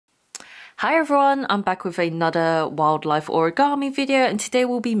Hi everyone, I'm back with another wildlife origami video, and today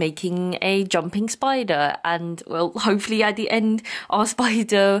we'll be making a jumping spider, and well, hopefully at the end our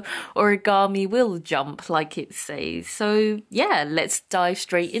spider origami will jump like it says. So yeah, let's dive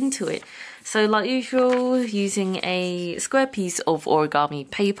straight into it. So like usual, using a square piece of origami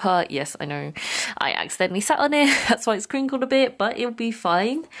paper. Yes, I know I accidentally sat on it, that's why it's crinkled a bit, but it'll be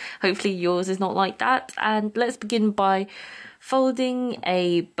fine. Hopefully yours is not like that. And let's begin by folding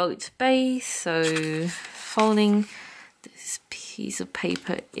a boat base, so folding this piece of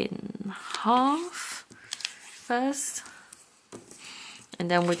paper in half first,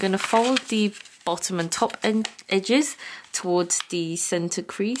 and then we're going to fold the bottom and top edges towards the center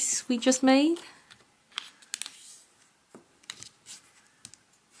crease we just made.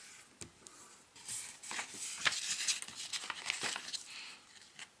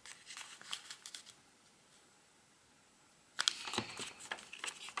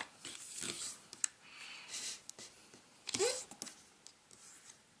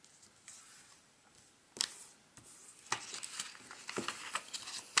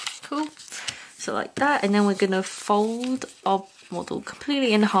 Cool. So like that, and then we're going to fold our model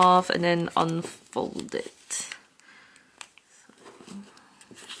completely in half and then unfold it. So,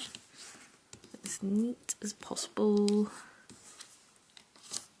 as neat as possible.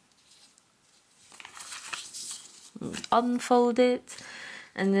 Unfold it,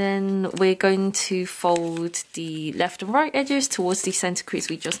 and then we're going to fold the left and right edges towards the center crease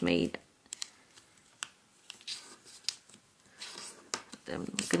we just made. Then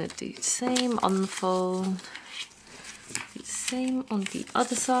we're going to do the same, unfold, do the same on the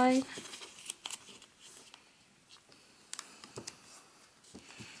other side.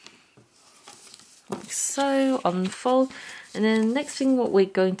 Like so, unfold. And then next thing what we're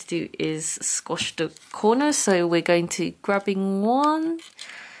going to do is squash the corners. So we're going to grabbing one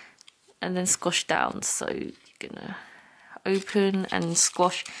and then squash down. So you're going to open and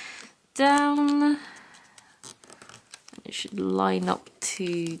squash down. It should line up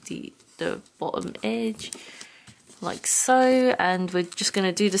to the bottom edge, like so, and we're just going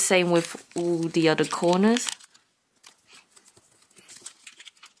to do the same with all the other corners.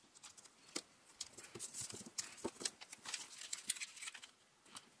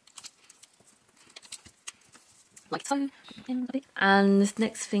 Like so. And the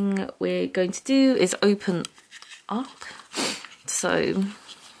next thing we're going to do is open up. So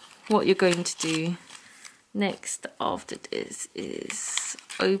what you're going to do next after this is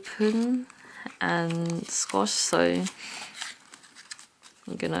open and squash. So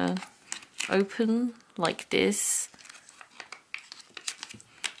I'm gonna open like this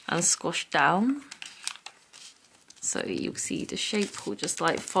and squash down, so you'll see the shape will just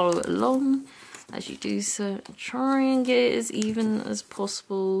like follow it along as you do so. Try and get it as even as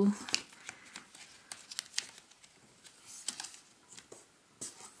possible.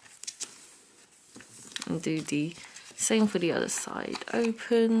 And do the same for the other side.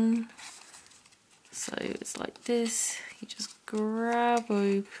 Open, so it's like this. You just grab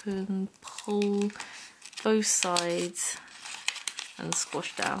open, pull both sides and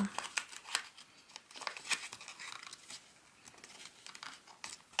squash down.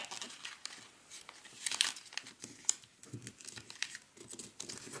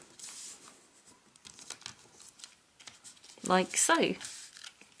 Like so.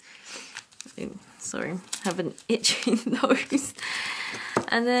 Sorry, I have an itchy nose.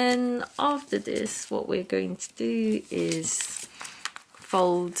 And then after this, what we're going to do is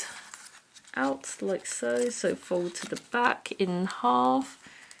fold out like so. So fold to the back in half.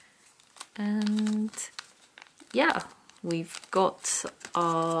 And yeah, we've got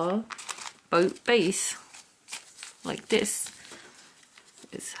our boat base. Like this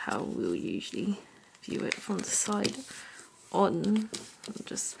is how we'll usually view it from the side on. I'm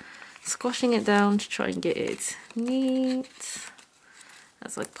just squashing it down to try and get it neat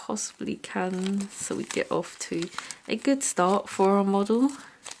as I possibly can, so we get off to a good start for our model.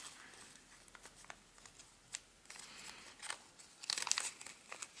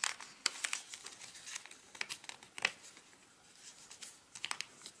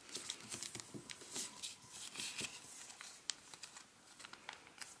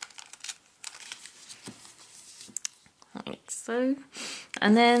 Like so.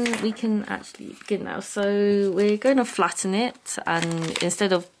 And then we can actually begin now. So we're going to flatten it, and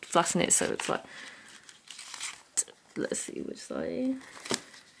instead of flatten it so it's like, let's see which side,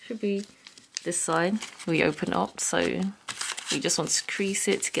 should be this side, we open up, so we just want to crease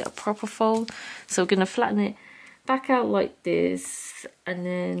it to get a proper fold. So we're going to flatten it back out like this, and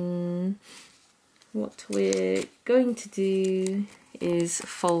then what we're going to do is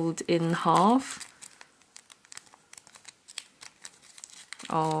fold in half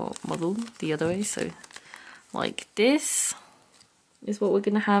our model the other way, so like this is what we're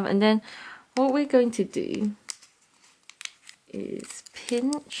going to have. And then what we're going to do is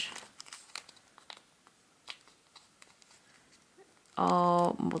pinch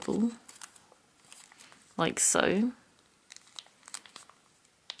our model like so,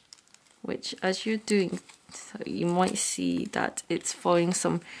 which as you're doing so you might see that it's following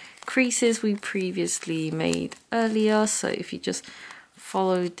some creases we previously made earlier. So if you just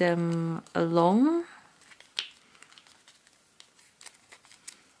follow them along,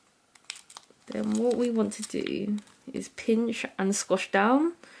 then what we want to do is pinch and squash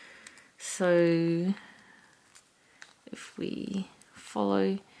down. So if we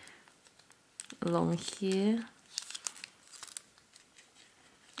follow along here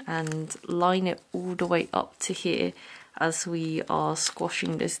and line it all the way up to here as we are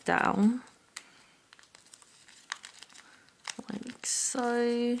squashing this down, like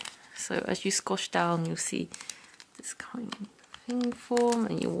so. So as you squash down, you'll see this kind of thing form,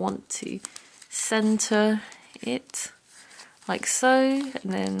 and you want to center it like so.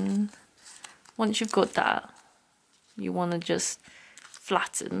 And then once you've got that, you want to just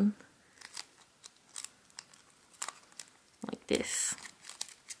flatten like this.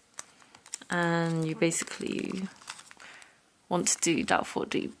 And you basically want to do that for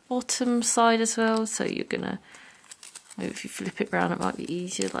the bottom side as well. So you're gonna, maybe if you flip it around it might be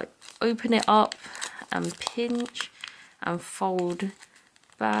easier, like open it up and pinch and fold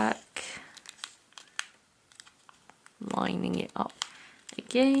back, lining it up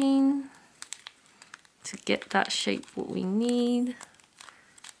again to get that shape what we need.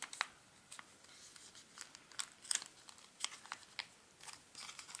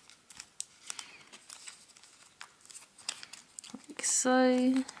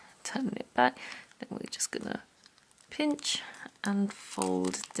 So turn it back, then we're just gonna pinch and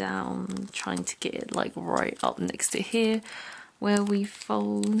fold down, trying to get it like right up next to here where we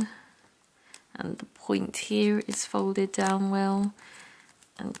fold, and the point here is folded down well.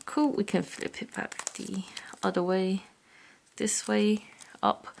 And cool, we can flip it back the other way, this way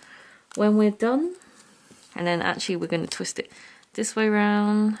up when we're done. And then actually we're going to twist it this way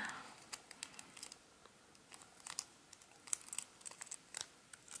around.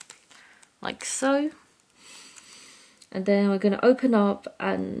 Like so. And then we're going to open up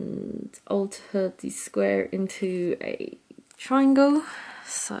and alter the square into a triangle.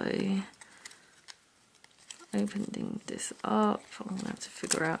 So opening this up, I'm going to have to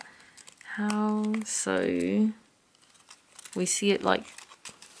figure out how. So we see it like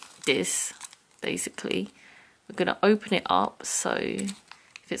this, basically. We're going to open it up, so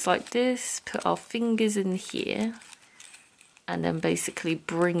if it's like this, put our fingers in here and then basically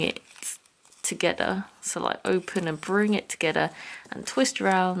bring it together. So like open and bring it together and twist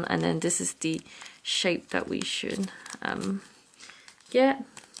around, and then this is the shape that we should get.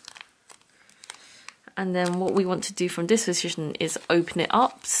 And then what we want to do from this position is open it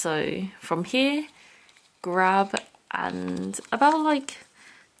up. So from here, grab and about like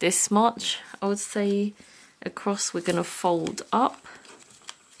this much, I would say, across, we're going to fold up.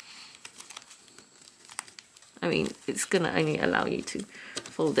 I mean, it's going to only allow you to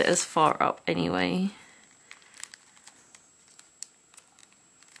fold it as far up anyway.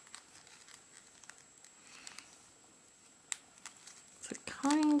 So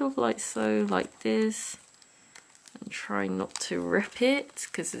kind of like so, like this. And try not to rip it,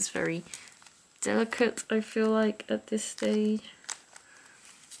 because it's very delicate, I feel like, at this stage.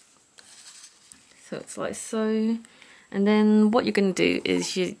 So it's like so. And then what you're going to do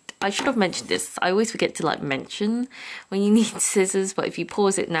is I should have mentioned this. I always forget to like mention when you need scissors, but if you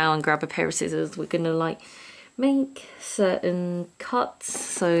pause it now and grab a pair of scissors, we're going to like make certain cuts.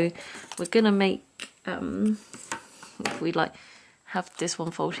 So we're going to make, if we like have this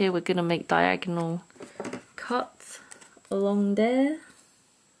one fold here, we're going to make diagonal cuts along there,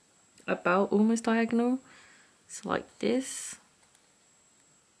 about almost diagonal. So like this,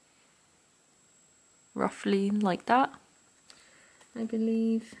 roughly like that, I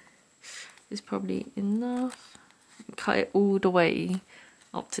believe is probably enough. Cut it all the way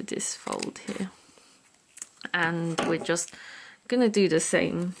up to this fold here, and we're just gonna do the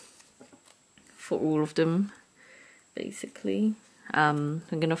same for all of them basically. I'm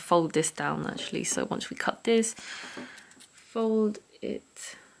gonna fold this down actually, so once we cut this, fold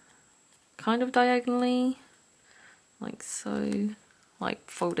it kind of diagonally like so, like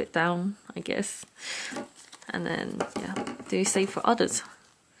fold it down, I guess, and then yeah, do same for others.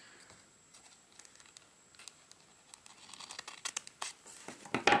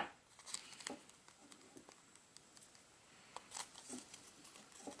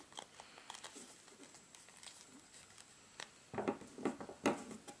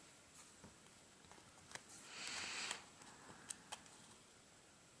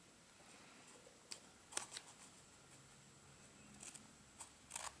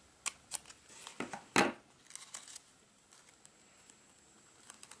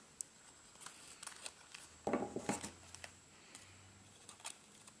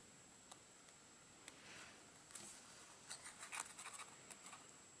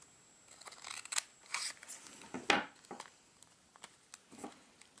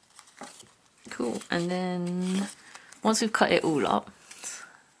 cool. And then once we've cut it all up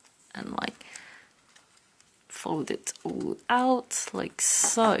and like fold it all out like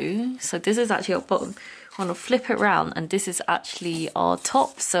so. So this is actually our bottom. I want to flip it around, and this is actually our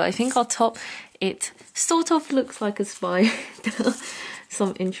top. So I think our top, it sort of looks like a spider.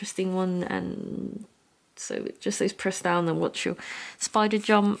 Some interesting one. And so it just says press down and watch your spider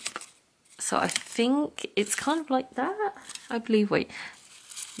jump. So I think it's kind of like that, I believe. Wait,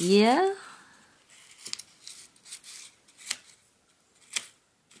 yeah.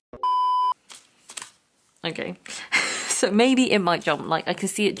 Okay. So maybe it might jump, like I can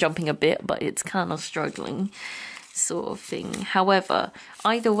see it jumping a bit, but it's kind of struggling sort of thing. However,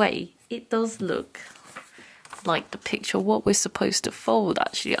 either way, it does look like the picture. What we're supposed to fold,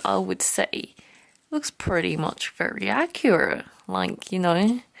 actually, I would say, looks pretty much very accurate, like, you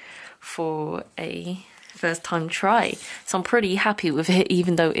know, for a first time try. So I'm pretty happy with it,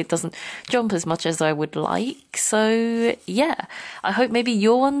 even though it doesn't jump as much as I would like. So yeah, I hope maybe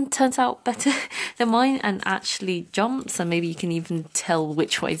your one turns out better than mine and actually jumps, and maybe you can even tell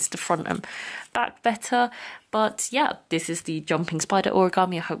which way is the front and back better. But yeah, this is the jumping spider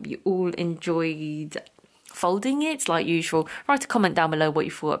origami. I hope you all enjoyed folding it. Like usual, write a comment down below what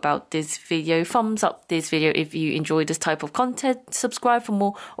you thought about this video. Thumbs up this video if you enjoy this type of content. Subscribe for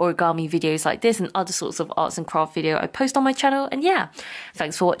more origami videos like this and other sorts of arts and craft video I post on my channel. And yeah,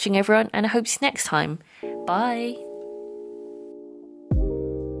 thanks for watching everyone, and I hope to see you next time. Bye.